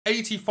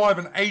85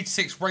 and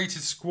 86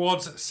 rated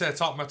squads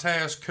set up.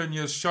 Mateus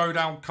Cunha's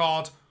Showdown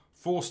card.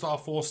 4-star,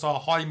 4-star,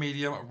 high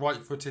medium,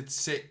 right-footed,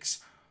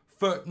 6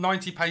 foot,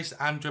 90 pace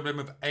and dribbling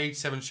with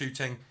 87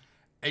 shooting,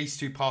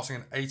 82 passing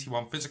and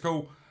 81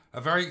 physical. A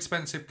very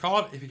expensive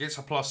card if he gets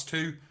a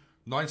 +2,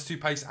 92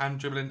 pace and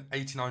dribbling,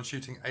 89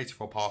 shooting,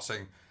 84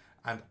 passing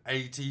and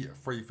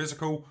 83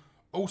 physical.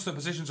 Also the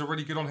positions are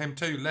really good on him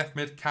too. Left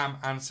mid, cam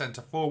and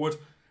centre forward.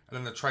 And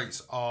then the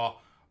traits are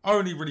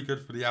only really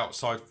good for the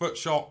outside foot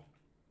shot.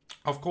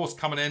 Of course,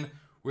 coming in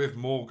with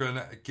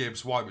Morgan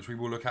Gibbs-White, which we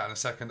will look at in a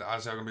second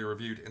as they're going to be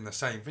reviewed in the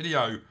same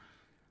video.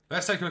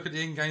 Let's take a look at the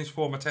in-games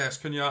for Mateus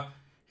Cunha.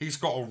 He's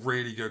got a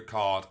really good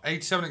card.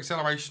 87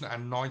 acceleration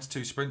and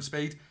 92 sprint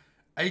speed.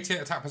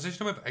 88 attack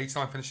position with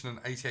 89 finishing and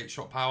 88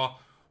 shot power.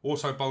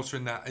 Also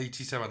bolstering that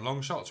 87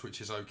 long shots, which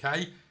is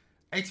okay.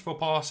 84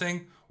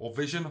 passing, or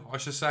vision, I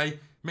should say.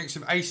 Mixed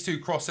with 82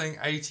 crossing,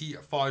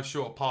 85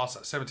 short pass,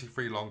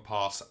 73 long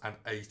pass, and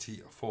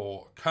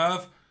 84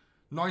 curve.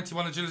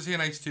 91 agility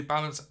and 82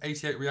 balance,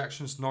 88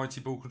 reactions, 90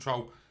 ball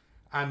control,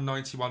 and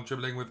 91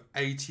 dribbling with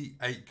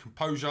 88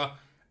 composure,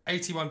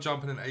 81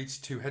 jumping and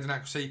 82 heading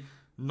accuracy,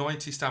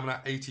 90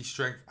 stamina, 80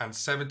 strength, and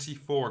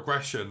 74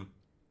 aggression.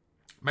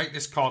 Make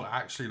this card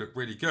actually look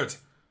really good.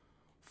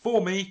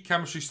 For me,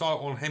 chemistry style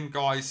on him,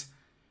 guys,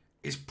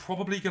 is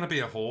probably going to be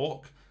a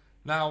Hawk.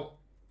 Now,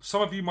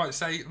 some of you might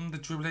say the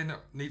dribbling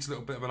needs a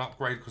little bit of an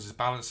upgrade because his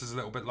balance is a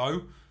little bit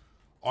low.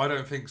 I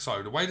don't think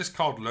so. The way this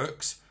card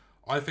looks,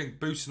 I think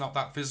boosting up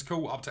that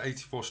physical up to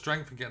 84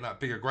 strength and getting that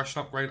big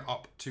aggression upgrade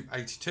up to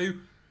 82,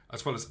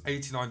 as well as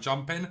 89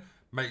 jumping,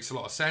 makes a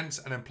lot of sense.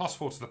 And then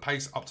 +4 to the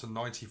pace up to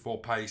 94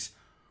 pace.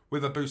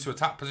 With a boost to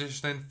attack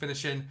positioning,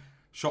 finishing,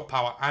 shot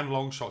power and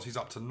long shots, he's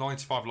up to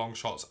 95 long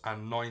shots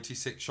and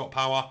 96 shot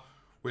power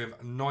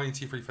with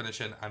 93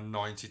 finishing and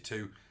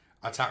 92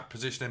 attack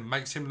positioning.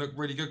 Makes him look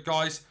really good,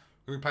 guys.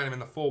 We're going to be playing him in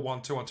the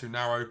 4-1, 2-1-2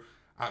 narrow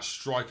at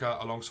striker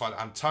alongside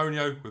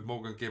Antonio with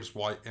Morgan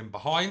Gibbs-White in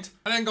behind.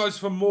 And then, guys,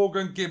 for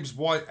Morgan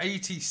Gibbs-White,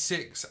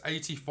 86,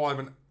 85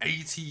 and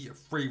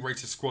 83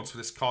 rated squads for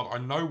this card. I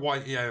know why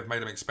EA have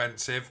made him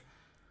expensive.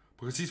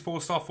 Because he's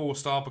 4-star,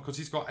 4-star, because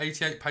he's got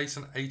 88 pace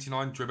and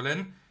 89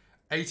 dribbling,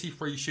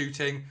 83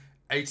 shooting,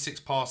 86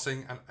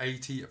 passing and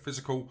 80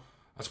 physical,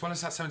 as well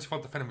as that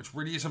 75 defending, which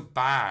really isn't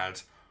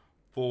bad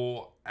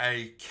for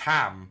a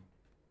cam.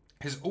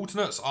 His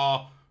alternates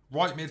are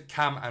right mid,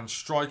 cam and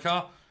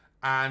striker.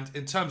 And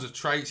in terms of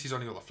traits, he's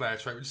only got the flare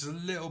trait, which is a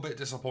little bit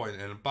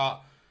disappointing.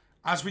 But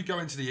as we go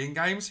into the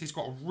in-games, he's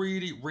got a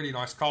really, really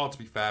nice card, to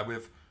be fair,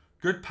 with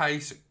good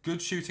pace,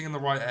 good shooting in the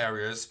right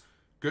areas,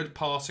 good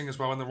passing as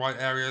well in the right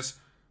areas,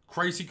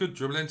 crazy good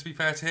dribbling, to be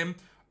fair to him,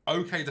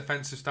 okay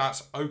defensive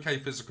stats, okay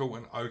physical,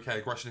 and okay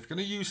aggression. If you're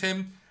going to use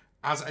him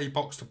as a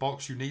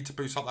box-to-box, you need to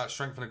boost up that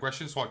strength and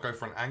aggression, so I'd go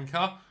for an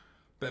anchor.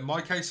 But in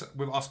my case,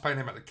 with us playing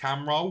him at the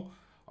cam role,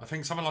 I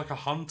think someone like a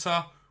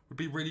Hunter would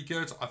be really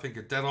good. I think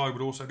a Deadeye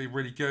would also be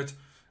really good.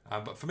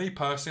 But for me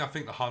personally, I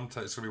think the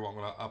Hunter is going to be what I'm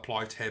going to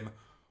apply to him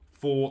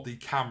for the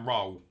cam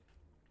role.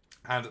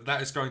 And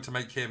that is going to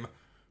make him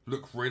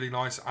look really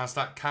nice as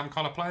that cam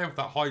kind of player with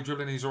that high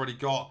dribbling he's already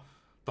got.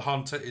 The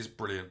Hunter is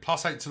brilliant.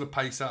 +8 to the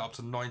pace there, up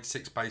to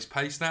 96 base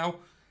pace now.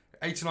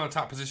 89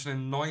 attack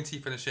positioning, 90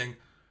 finishing,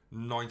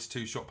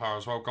 92 shot power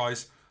as well,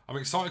 guys. I'm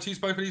excited to use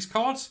both of these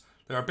cards.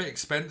 They're a bit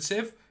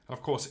expensive. And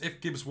of course, if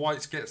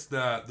Gibbs-White gets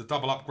the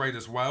double upgrade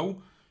as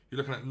well, you're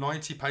looking at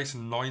 90 pace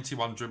and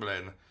 91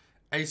 dribbling,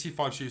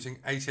 85 shooting,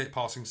 88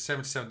 passing,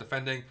 77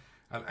 defending,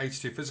 and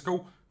 82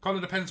 physical. Kind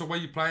of depends on where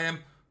you play him,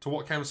 to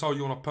what cam style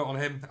you want to put on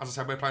him. As I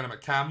said, we're playing him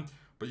at cam,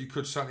 but you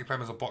could certainly play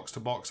him as a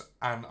box-to-box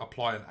and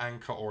apply an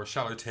anchor or a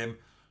shallow to him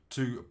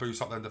to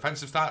boost up their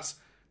defensive stats.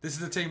 This is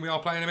the team we are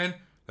playing him in.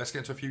 Let's get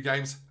into a few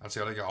games and see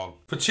how they get on.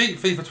 For cheap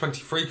FIFA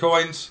 23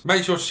 coins,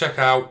 make sure to check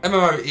out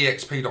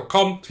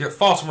MMOEXP.com to get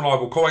fast and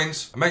reliable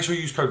coins. And make sure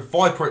you use code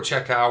VIPER at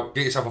checkout,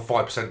 get yourself a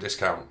 5%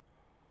 discount.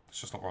 It's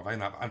just not right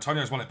that.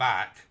 Antonio's won it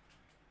back.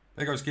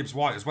 There goes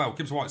Gibbs-White as well.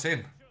 Gibbs-White's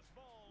in.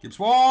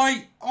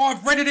 Gibbs-White! Oh,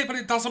 I've read it, but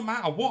it doesn't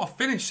matter. What a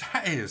finish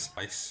that is.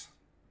 Nice.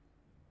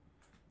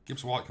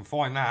 Gibbs-White can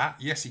find that.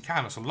 Yes, he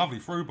can. It's a lovely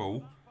through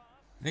ball.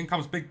 And in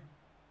comes big...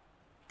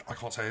 I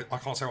can't say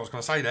what I was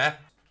going to say there.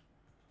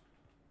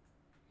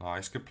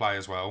 Nice. Good play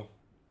as well.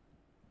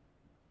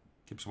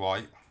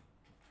 Gibbs-White.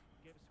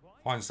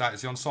 Finds that.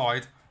 Is he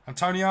onside?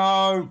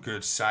 Antonio!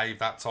 Good save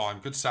that time.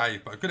 Good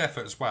save, but a good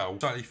effort as well.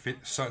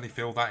 Certainly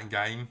feel that in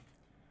game.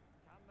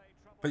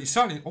 But you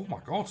certainly... Oh, my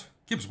God.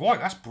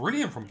 Gibbs-White. That's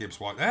brilliant from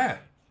Gibbs-White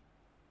there.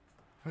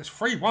 And it's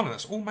 3-1, and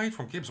it's all made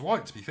from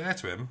Gibbs-White, to be fair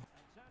to him.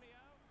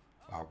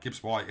 Wow,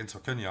 Gibbs-White into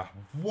Cunha.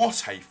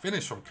 What a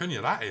finish from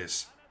Cunha that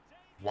is.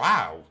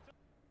 Wow.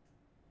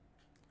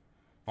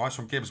 Nice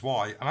from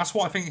Gibbs-White. And that's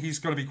what I think he's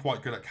going to be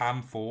quite good at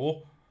cam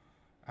for.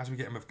 As we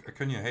get him a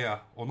Cunha here.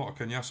 Or not a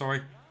Cunha,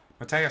 sorry.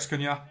 Mateus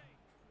Cunha.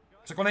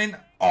 Has it gone in?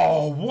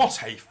 Oh,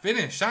 what a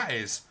finish that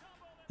is.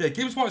 Yeah,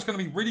 Gibbs-White's going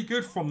to be really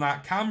good from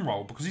that cam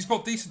roll because he's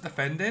got decent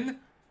defending.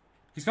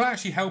 He's going to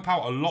actually help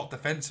out a lot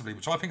defensively,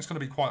 which I think is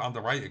going to be quite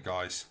underrated,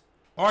 guys.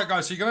 Alright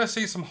guys, so you're going to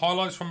see some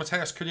highlights from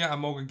Matheus Cunha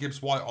and Morgan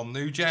Gibbs-White on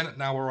new gen.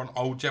 Now we're on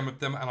old gen with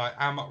them, and I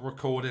am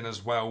recording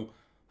as well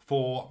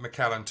for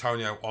Mikel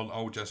Antonio on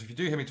old gen. So if you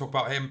do hear me talk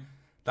about him,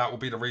 that will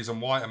be the reason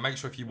why. And make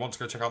sure if you want to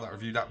go check out that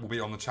review, that will be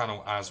on the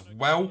channel as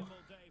well.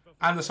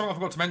 And there's something I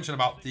forgot to mention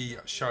about the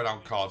Showdown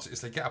cards,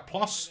 is they get a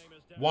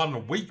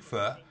 +1 weak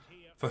foot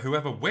for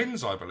whoever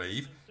wins, I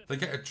believe. They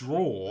get a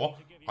draw.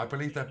 I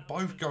believe they're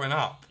both going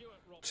up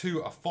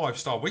to a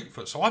 5-star weak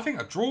foot. So I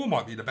think a draw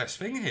might be the best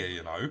thing here,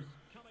 you know.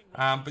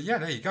 But yeah,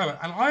 there you go.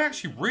 And I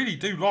actually really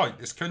do like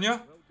this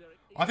Cunha.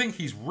 I think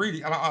he's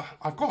really... And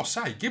I've got to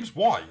say,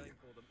 Gibbs-White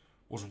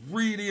was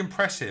really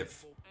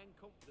impressive.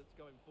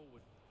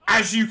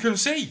 As you can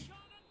see.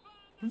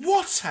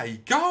 What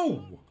a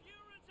goal!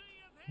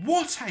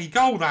 What a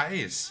goal that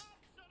is.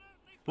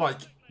 Like,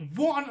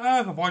 what on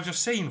earth have I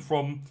just seen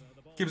from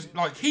Gibbs?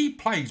 Like, he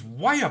plays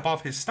way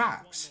above his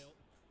stats.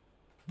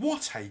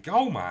 What a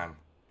goal, man.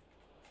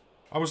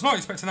 I was not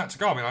expecting that to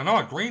go. I mean, I know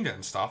I greened it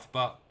and stuff,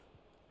 but...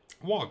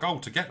 what a goal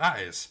to get that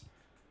is.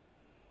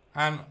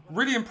 And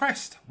really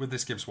impressed with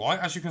this Gibbs-White.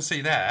 As you can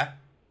see there.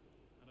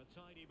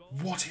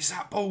 What is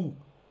that ball?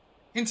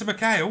 Into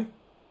Mikhail.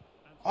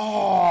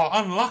 Oh,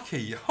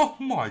 unlucky. Oh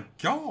my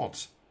God.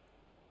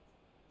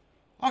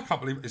 I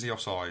can't believe it. Is he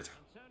offside?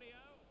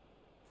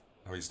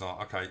 No, he's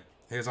not. Okay,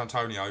 here's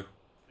Antonio.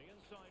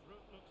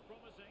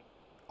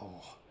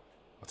 Oh,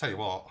 I'll tell you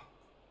what.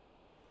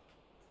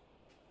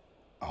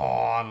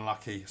 Oh,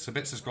 unlucky.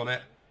 Sabitza's got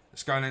it.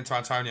 It's going into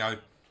Antonio.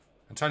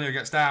 Antonio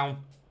gets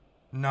down.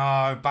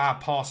 No, bad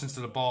pass into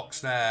the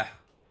box there.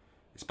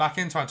 It's back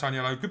into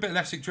Antonio though. Good bit of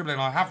left-stick dribbling.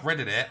 I have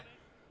readed it.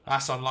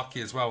 That's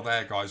unlucky as well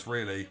there, guys,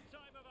 really.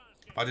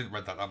 If I didn't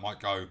read that, that might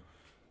go.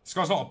 This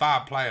guy's not a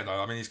bad player,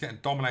 though. I mean, he's getting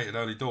dominated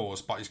early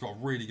doors, but he's got a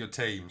really good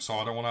team. So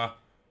I don't want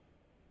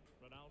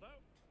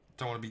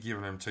to be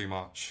giving him too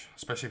much.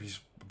 Especially if he's...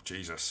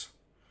 Jesus.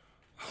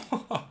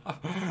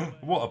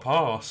 What a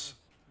pass.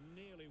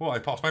 What a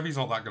pass. Maybe he's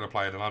not that good a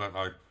player, then. I don't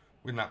know.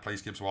 Win that,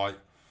 please, Gibbs-White.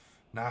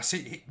 Now,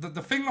 see,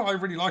 the thing that I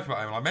really like about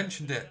him, and I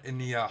mentioned it in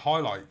the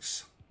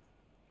highlights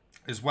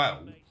as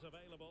well,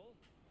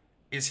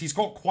 is he's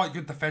got quite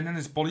good defending.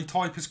 His body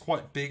type is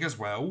quite big as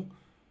well,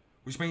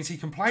 which means he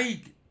can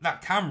play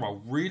that cam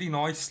role really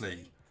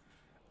nicely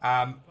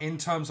in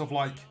terms of,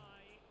 like,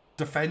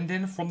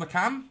 defending from the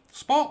cam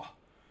spot,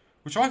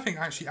 which I think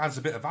actually adds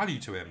a bit of value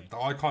to him that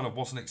I kind of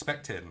wasn't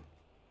expecting.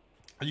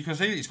 And you can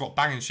see that he's got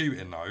banging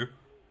shooting, though.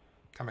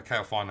 Can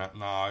Mikhail find that?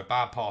 No,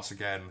 bad pass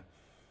again.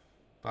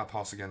 Bad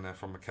pass again there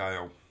from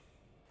Mikhail.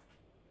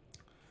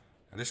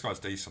 And this guy's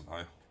decent,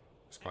 though.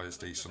 This guy is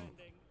decent.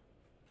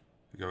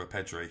 We go with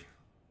Pedri.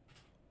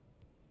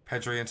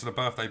 Pedri into the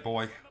birthday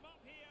boy.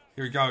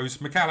 Here he goes.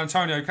 Mikel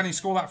Antonio, can he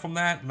score that from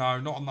there? No,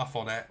 not enough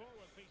on it.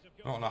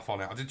 Not enough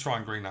on it. I did try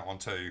and green that one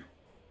too.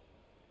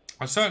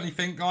 I certainly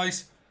think,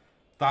 guys,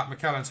 that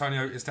Mikel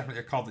Antonio is definitely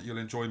a card that you'll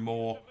enjoy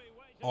more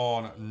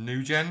on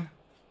new gen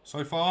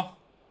so far.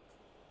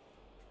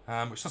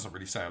 Which doesn't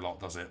really say a lot,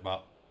 does it?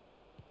 But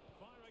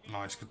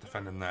nice, good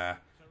defending there.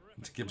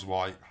 Into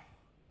Gibbs-White.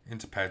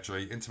 Into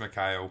Pedri. Into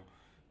Mikhail.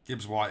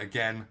 Gibbs-White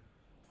again.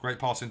 Great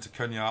pass into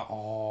Cunha.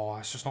 Oh,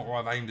 that's just not where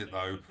I've aimed it,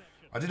 though.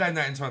 I did aim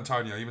that into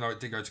Antonio, even though it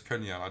did go to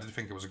Cunha, and I did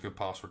think it was a good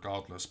pass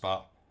regardless,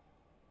 but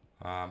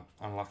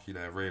unlucky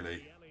there,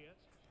 really.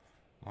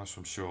 Nice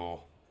from Shaw.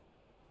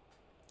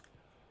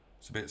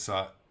 It's a bit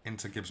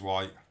into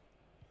Gibbs-White.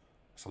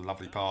 It's a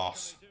lovely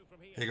pass.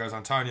 Here goes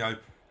Antonio.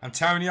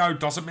 Antonio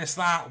doesn't miss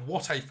that.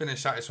 What a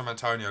finish that is from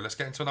Antonio. Let's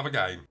get into another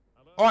game.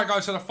 Alright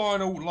guys, so the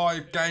final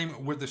live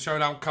game with the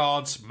Showdown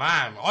cards.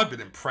 Man, I've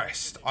been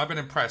impressed. I've been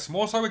impressed.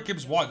 More so with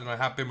Gibbs-White than I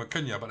have been with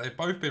Cunha, but they've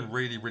both been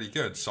really, really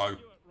good. So,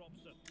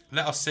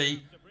 let us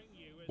see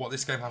what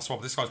this game has to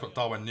offer. This guy's got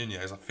Darwin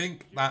Nunez. I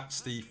think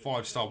that's the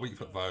 5-star weak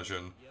foot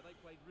version.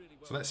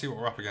 So let's see what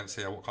we're up against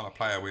here, what kind of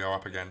player we are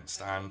up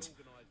against, and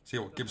see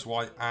what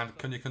Gibbs-White and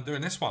Cunha can do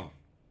in this one.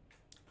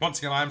 Once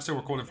again, I am still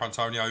recording for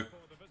Antonio,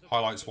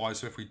 highlights-wise,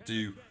 so if we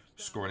do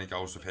score any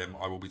goals with him,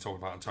 I will be talking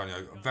about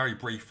Antonio very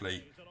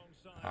briefly,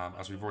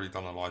 as we've already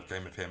done a live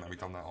game with him, and we've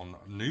done that on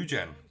new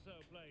gen.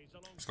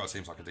 This guy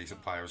seems like a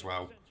decent player as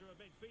well.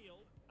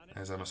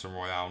 There's Emerson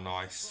Royale,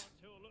 nice.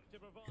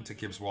 Into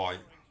Gibbs-White.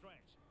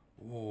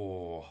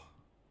 Oh,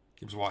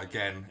 Gibbs-White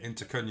again.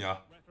 Into Cunha.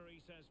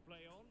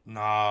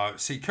 No,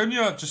 see,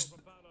 Cunha just...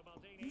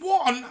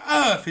 What on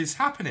earth is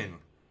happening?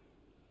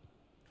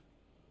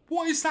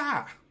 What is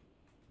that?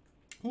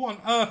 What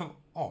on earth?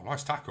 Oh,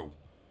 nice tackle.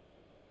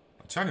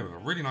 Antonio with a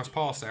really nice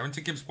pass there. Into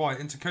Gibbs-White,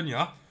 into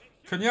Cunha.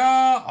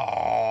 Cunha!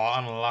 Oh,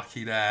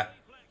 unlucky there.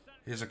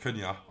 Here's a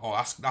Cunha. Oh,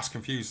 that's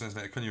confusing,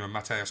 isn't it? Cunha and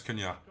Matheus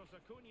Cunha.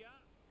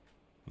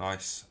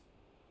 Nice.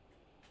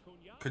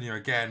 Cunha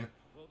again.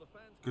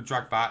 Good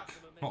drag back.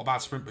 Not a bad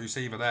sprint boost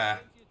either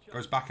there.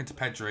 Goes back into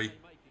Pedri.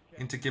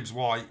 Into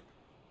Gibbs-White.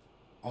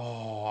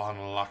 Oh,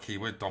 unlucky.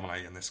 We're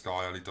dominating this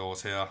guy early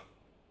doors here.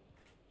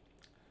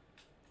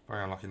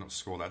 Very unlucky not to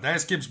score there.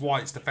 There's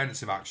Gibbs-White's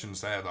defensive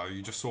actions there, though.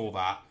 You just saw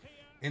that.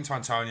 Into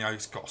Antonio.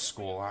 He's got to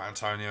score that.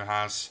 Antonio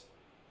has.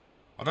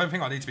 I don't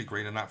think I need to be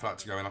greening that for that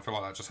to go in. I feel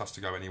like that just has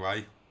to go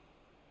anyway.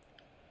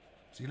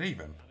 Is he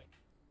leaving?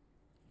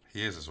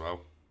 He is as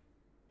well.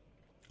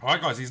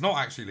 Alright guys, he's not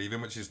actually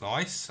leaving, which is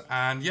nice.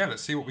 And yeah,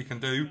 let's see what we can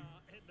do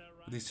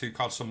with these two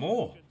cards some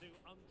more.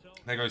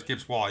 There goes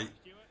Gibbs-White.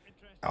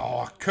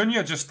 Oh,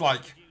 Cunha just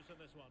like...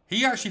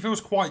 He actually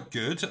feels quite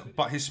good,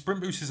 but his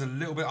sprint boost is a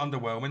little bit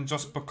underwhelming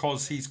just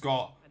because he's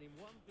got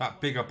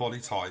that bigger body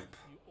type.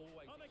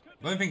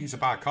 I don't think he's a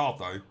bad card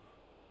though.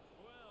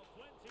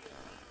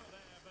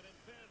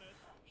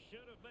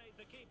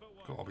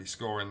 Gotta be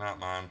scoring that,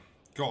 man.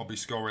 Gotta be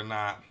scoring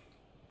that.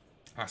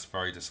 That's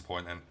very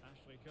disappointing.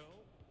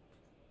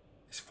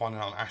 He's finding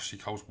out on Ashley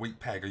Cole's weak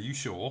peg. Are you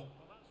sure?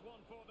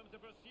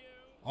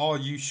 Are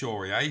you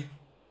sure, eh?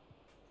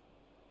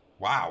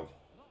 Wow.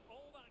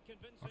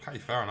 Okay,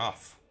 fair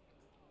enough.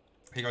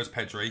 Here goes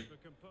Pedri.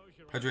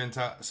 Pedri into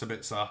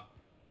Sabitzer.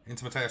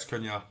 Into Mateus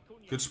Cunha.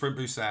 Good sprint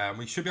boost there. And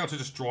we should be able to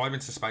just drive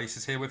into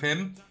spaces here with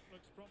him.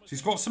 So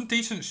he's got some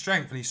decent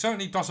strength and he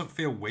certainly doesn't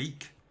feel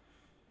weak.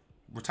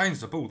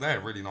 Retains the ball there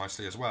really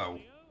nicely as well.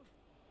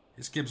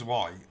 It's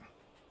Gibbs-White,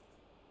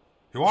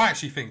 who I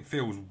actually think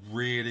feels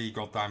really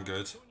goddamn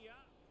good.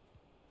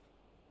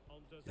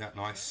 Yeah,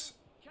 nice.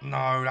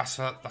 No,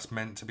 that's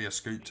meant to be a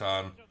scoop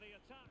turn.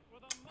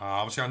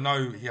 Obviously, I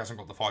know he hasn't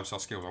got the 5-star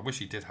skills. I wish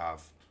he did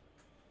have.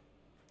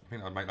 I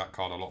think I'd make that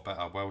card a lot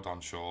better. Well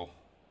done, Shaw.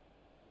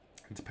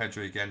 Into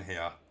Pedri again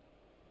here.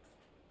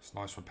 It's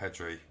nice from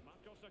Pedri.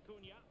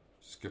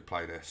 It's a good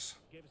play, this.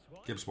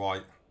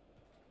 Gibbs-White.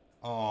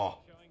 Oh,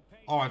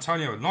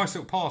 Antonio, a nice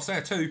little pass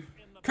there too.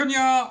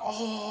 Cunha,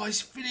 oh, his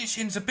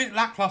finishing's a bit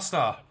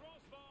lackluster.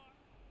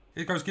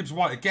 Here goes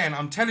Gibbs-White again.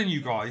 I'm telling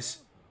you guys,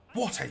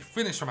 what a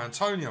finish from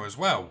Antonio as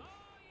well.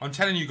 I'm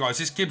telling you guys,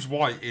 this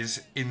Gibbs-White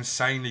is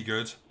insanely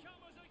good.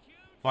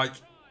 Like,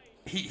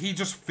 he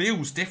just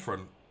feels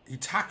different. He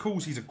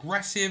tackles, he's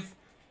aggressive.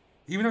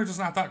 Even though he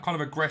doesn't have that kind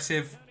of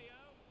aggressive...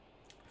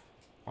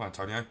 Oh,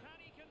 Antonio.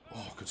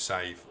 Oh, good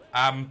save.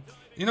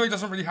 You know, he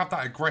doesn't really have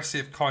that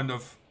aggressive kind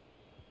of...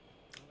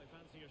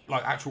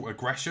 like, actual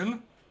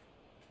aggression.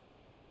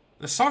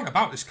 There's something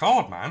about this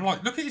card, man.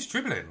 Like, look at his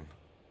dribbling.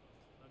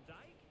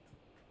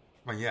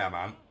 I mean, yeah,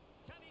 man.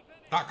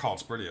 That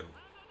card's brilliant.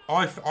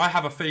 I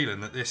have a feeling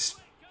that this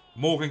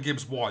Morgan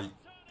Gibbs-White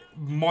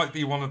might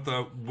be one of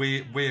the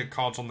weird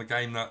cards on the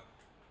game that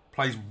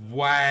plays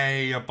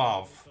way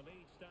above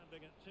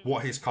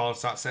what his card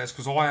stat says.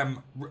 Because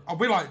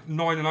we're like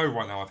 9-0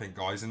 right now, I think,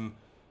 guys, in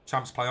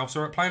Champs playoffs. So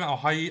we're playing at a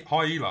high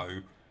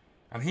elo.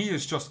 And he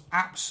is just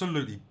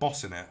absolutely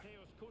bossing it.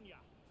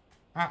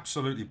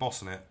 Absolutely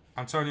bossing it.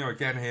 Antonio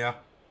again here.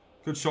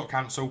 Good shot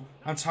cancel.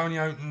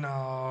 Antonio,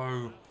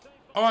 no.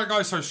 Alright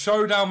guys, so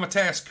Showdown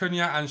Mateus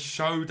Cunha and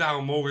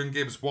Showdown Morgan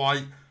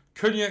Gibbs-White.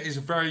 Cunha is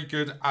very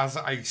good as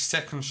a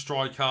second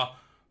striker,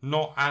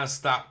 not as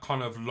that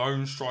kind of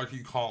lone striker.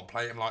 You can't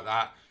play him like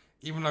that.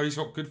 Even though he's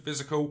got good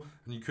physical,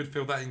 and you could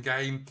feel that in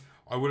game,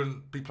 I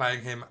wouldn't be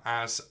playing him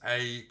as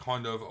a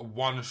kind of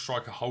one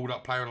striker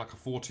hold-up player in like a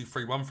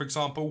 4-2-3-1, for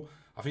example.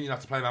 I think you'd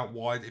have to play him out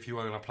wide if you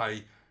were going to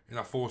play in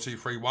a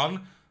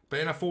 4-2-3-1. But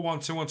in a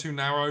 4-1-2-1-2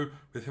 narrow,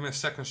 with him as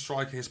second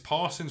striker, his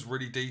passing's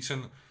really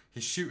decent.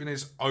 His shooting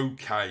is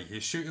okay.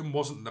 His shooting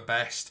wasn't the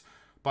best,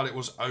 but it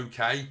was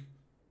okay.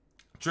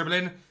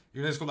 Dribbling,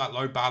 even though he's got that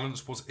low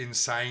balance, was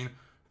insane.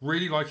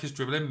 Really like his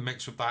dribbling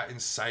mixed with that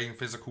insane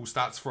physical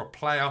stats for a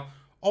player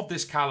of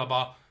this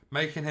caliber,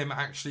 making him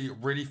actually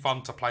really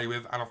fun to play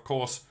with. And of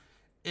course,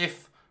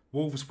 if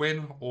Wolves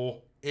win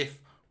or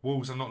if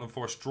Wolves are Nottingham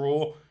Forest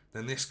draw,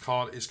 then this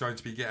card is going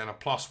to be getting a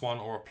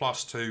 +1 or a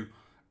 +2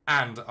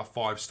 and a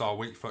 5-star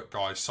weak foot,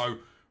 guys. So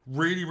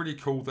really, really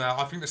cool there.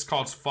 I think this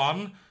card's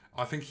fun.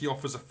 I think he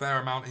offers a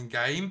fair amount in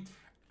game,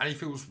 and he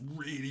feels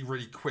really,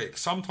 really quick.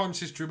 Sometimes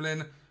his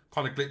dribbling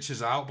kind of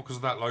glitches out because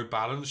of that low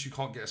balance. You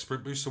can't get a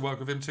sprint boost to work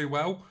with him too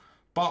well.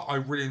 But I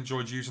really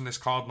enjoyed using this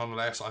card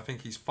nonetheless. I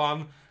think he's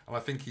fun, and I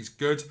think he's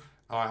good.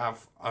 And I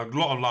have a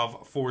lot of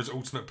love for his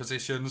alternate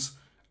positions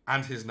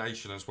and his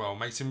nation as well.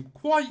 Makes him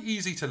quite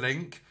easy to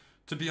link,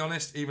 to be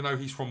honest, even though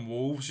he's from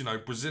Wolves. You know,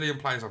 Brazilian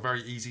players are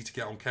very easy to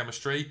get on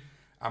chemistry,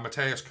 and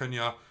Mateus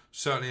Cunha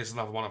certainly is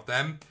another one of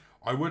them.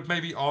 I would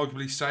maybe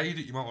arguably say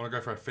that you might want to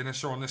go for a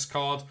finisher on this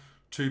card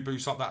to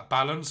boost up that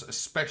balance,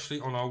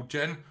 especially on old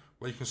gen,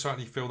 where you can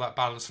certainly feel that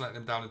balance letting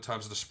him down in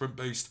terms of the sprint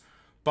boost,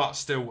 but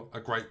still a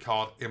great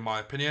card in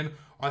my opinion.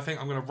 I think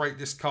I'm going to rate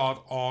this card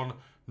on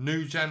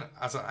new gen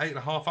as an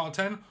 8.5 out of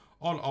 10.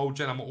 On old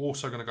gen, I'm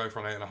also going to go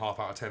for an 8.5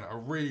 out of 10. A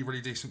really,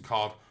 really decent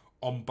card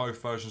on both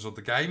versions of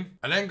the game.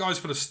 And then, guys,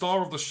 for the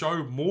star of the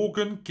show,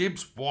 Morgan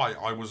Gibbs-White.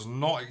 I was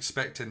not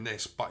expecting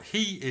this, but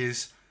he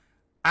is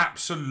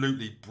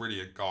absolutely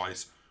brilliant,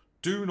 guys.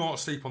 Do not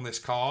sleep on this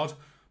card.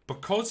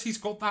 Because he's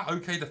got that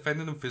okay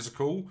defending and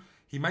physical,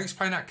 he makes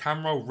playing that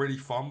cam role really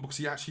fun because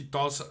he actually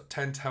does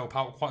tend to help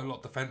out quite a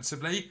lot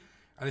defensively.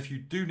 And if you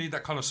do need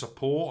that kind of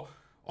support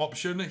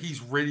option,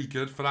 he's really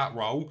good for that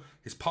role.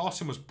 His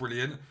passing was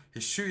brilliant.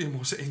 His shooting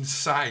was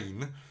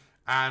insane.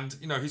 And,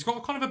 you know, he's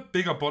got kind of a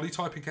bigger body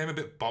type. He came a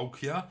bit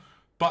bulkier,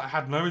 but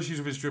had no issues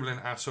with his dribbling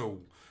at all.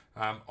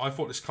 I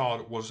thought this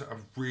card was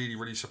really,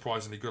 really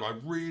surprisingly good. I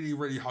really,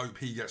 really hope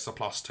he gets the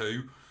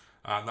 +2.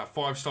 That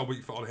 5-star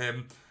weak foot on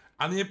him.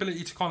 And the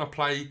ability to kind of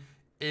play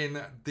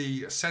in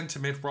the centre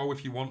mid role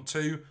if you want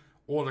to,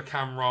 or the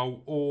cam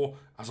role, or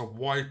as a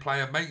wide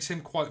player, makes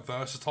him quite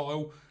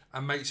versatile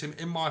and makes him,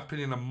 in my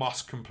opinion, a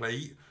must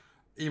complete.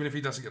 Even if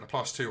he doesn't get the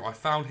 +2, I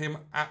found him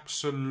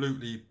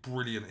absolutely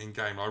brilliant in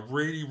game. I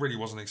really, really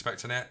wasn't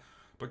expecting it.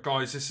 But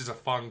guys, this is a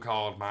fun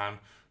card, man,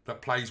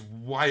 that plays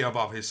way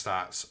above his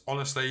stats.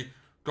 Honestly,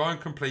 go and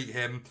complete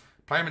him.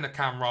 Play him in the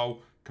cam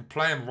role. Can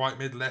play him right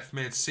mid, left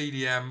mid,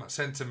 CDM,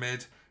 centre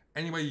mid.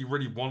 Any way you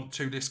really want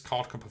to, this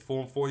card can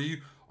perform for you.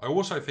 I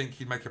also think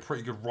he'd make a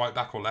pretty good right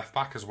back or left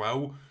back as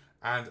well.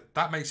 And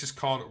that makes this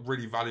card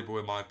really valuable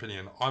in my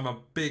opinion. I'm a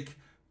big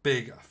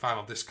fan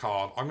of this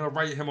card. I'm going to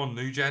rate him on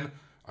new gen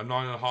a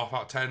 9.5 out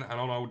of 10. And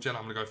on old gen,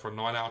 I'm going to go for a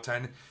 9 out of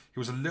 10. He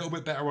was a little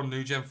bit better on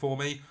new gen for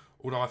me.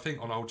 Although I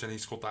think on old gen, he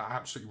scored that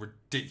absolutely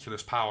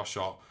ridiculous power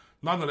shot.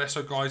 Nonetheless,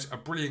 so guys, a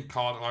brilliant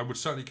card. And I would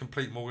certainly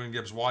complete Morgan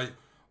Gibbs-White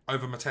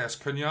over Matheus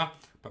Cunha.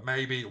 But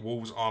maybe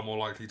Wolves are more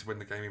likely to win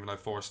the game, even though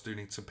Forest do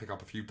need to pick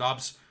up a few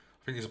dubs.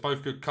 I think these are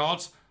both good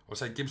cards. I would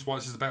say Gibbs-White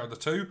is the better of the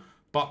two.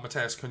 But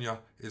Matheus Cunha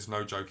is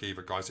no joke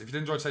either, guys. If you did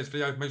enjoy today's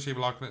video, make sure you leave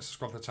a like on it,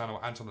 subscribe to the channel,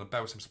 and turn on the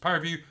bell to see some player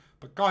review.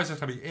 But guys, that's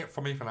going to be it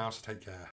from me for now, so take care.